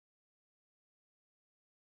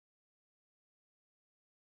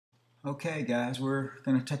Okay guys, we're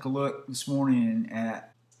going to take a look this morning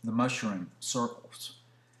at the mushroom circles,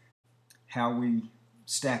 how we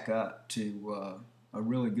stack up to a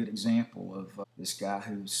really good example of this guy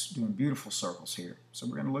who's doing beautiful circles here. So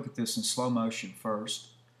we're going to look at this in slow motion first.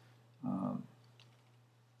 We're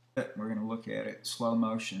going to look at it in slow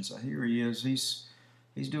motion. So here he is,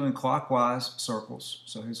 he's doing clockwise circles,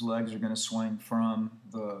 so his legs are going to swing from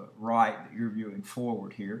the right that you're viewing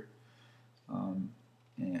forward here.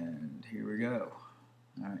 And here we go.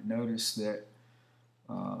 All right, notice that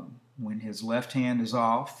when his left hand is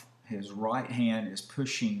off, his right hand is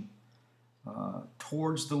pushing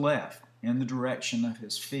towards the left in the direction of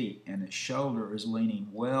his feet, and his shoulder is leaning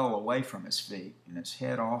well away from his feet, and his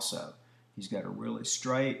head also. He's got a really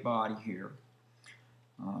straight body here.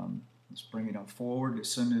 Let's bring it up forward.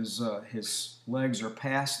 As soon as his legs are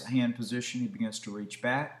past the hand position, he begins to reach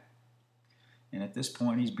back, and at this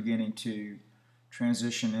point he's beginning to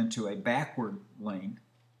transition into a backward lean.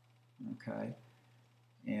 Okay,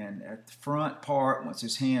 and at the front part, once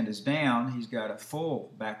his hand is down, he's got a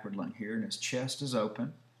full backward lean here, and his chest is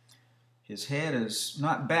open. His head is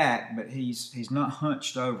not back, but he's not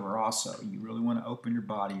hunched over also. You really want to open your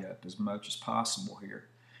body up as much as possible here.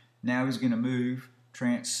 Now he's going to move,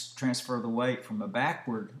 transfer the weight from a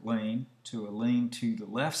backward lean to a lean to the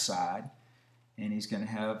left side, and he's going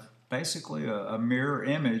to have basically a mirror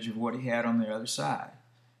image of what he had on the other side.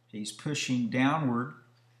 He's pushing downward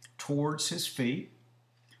towards his feet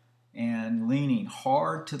and leaning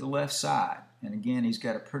hard to the left side. And again, he's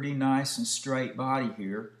got a pretty nice and straight body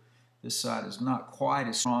here. This side is not quite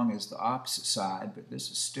as strong as the opposite side, but this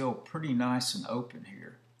is still pretty nice and open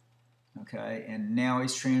here. Okay, and now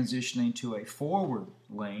he's transitioning to a forward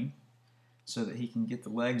lean so that he can get the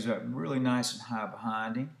legs up really nice and high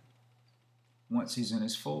behind him once he's in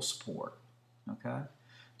his full support. Okay,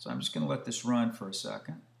 so I'm just going to let this run for a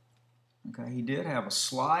second. Okay, he did have a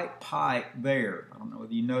slight pike there. I don't know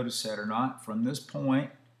whether you noticed that or not. From this point,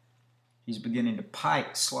 he's beginning to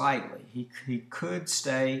pike slightly. He could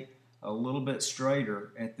stay a little bit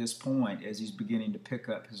straighter at this point as he's beginning to pick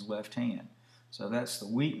up his left hand. So that's the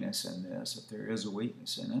weakness in this, if there is a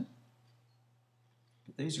weakness in it.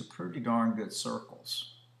 But these are pretty darn good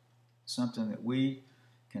circles. Something that we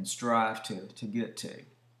can strive to get to.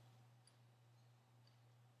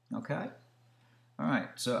 Okay? All right,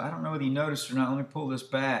 so I don't know whether you noticed or not. Let me pull this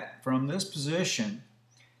back. From this position,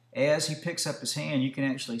 as he picks up his hand, you can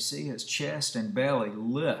actually see his chest and belly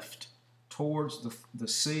lift towards the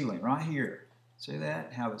ceiling right here. See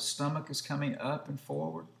that? How the stomach is coming up and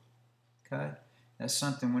forward? Okay? That's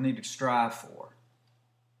something we need to strive for.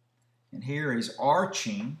 And here he's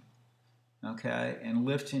arching, okay, and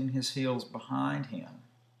lifting his heels behind him.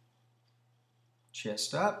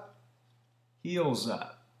 Chest up, heels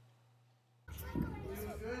up.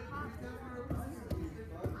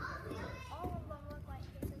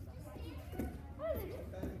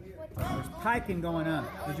 There's piking going on.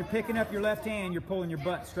 As you're picking up your left hand, you're pulling your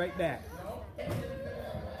butt straight back.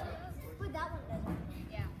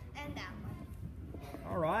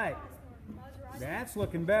 All right. That's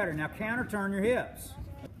looking better. Now counter turn your hips.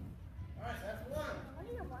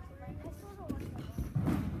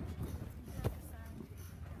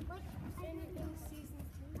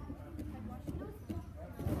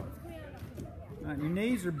 All right, your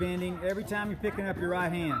knees are bending every time you're picking up your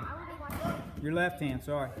right hand. Your left hand,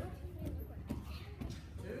 sorry.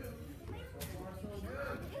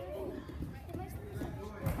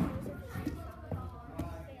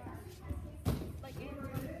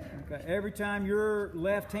 Okay, every time your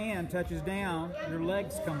left hand touches down, your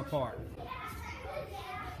legs come apart.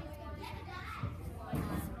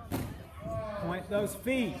 Point those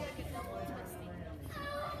feet.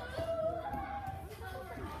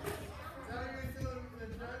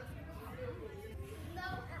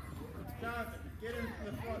 Jonathan, get in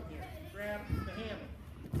the front here. Grab the handle.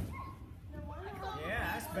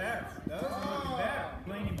 Yeah, that's better. Those are looking better.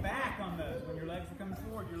 Leaning back on those. When your legs are coming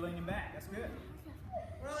forward, you're leaning back. That's good.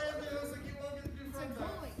 Well, Anthony, looks like you won't get to do front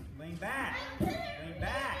side. Lean back. Lean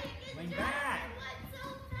back. Lean back.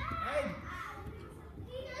 Hey.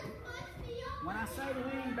 When I say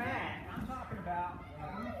lean back, I'm talking about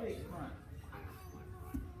on your feet front.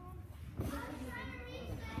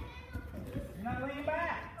 You're not leaning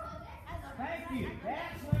back. Thank you.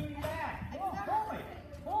 That's leaning back. Come on, pull me.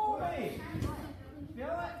 Pull me. Feel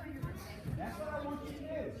it? That's what I want you to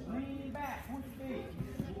do. Lean back. Point your feet.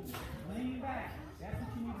 Lean back. That's what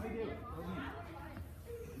you need to be doing.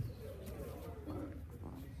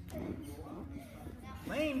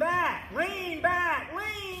 Lean back. Lean back.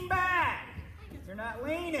 Lean back. You're not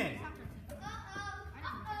leaning.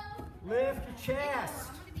 Lift your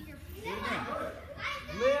chest. Do it again.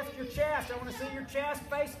 Lift your chest. I want to see your chest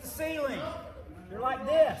face the ceiling. You're like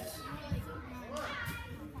this.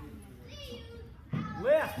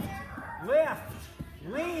 Lift. Lift.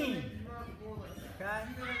 Lean. Okay?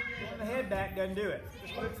 Pulling the head back doesn't do it.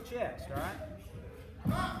 Just lift the chest, all right?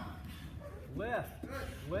 Lift.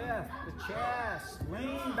 Lift the chest.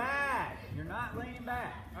 Lean back. You're not leaning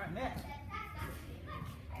back. All right, next.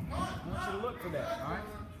 I want you to look for that, all right?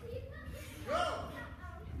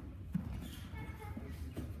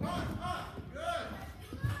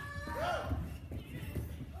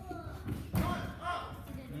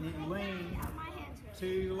 You need to lean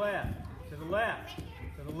to the left, to the left,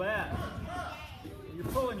 to the left. You're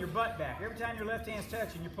pulling your butt back. Every time your left hand's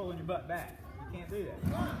touching, you're pulling your butt back. You can't do that.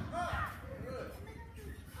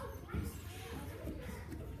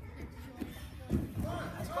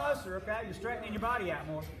 That's closer, okay? You're straightening your body out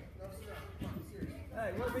more.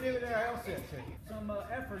 Hey, what do we do with our L sit? Some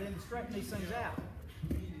effort into straightening these things out.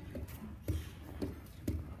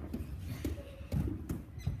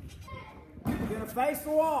 You're going to face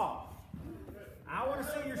the wall. I want to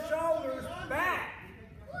see your shoulders back.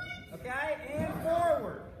 Okay? And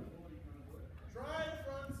forward.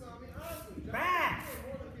 Back.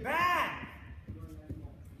 Back.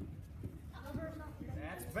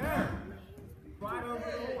 That's better. Right over the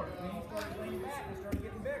floor. Then you start leaning back and start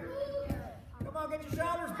getting bigger. Come on, get your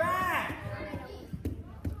shoulders back.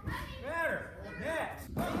 Better. Next.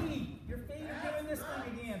 Feet. Your feet are doing this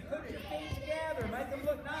thing again. Put your feet together. Make them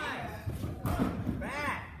look nice.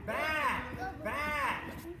 Back. Back. Back.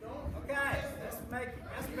 Okay. That's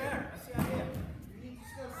better. That's the idea.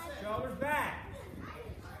 Shoulders back.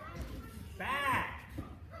 Back.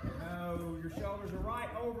 No, your shoulders are right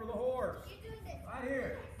over the horse. Right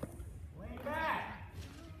here. Lean back.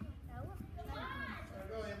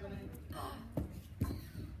 Go, Anthony.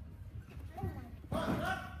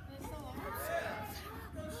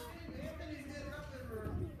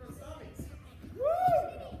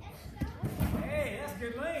 Hey, that's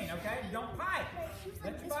good lean, okay? Don't pipe.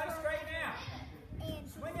 Let your body straighten out.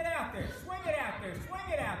 Swing it out there.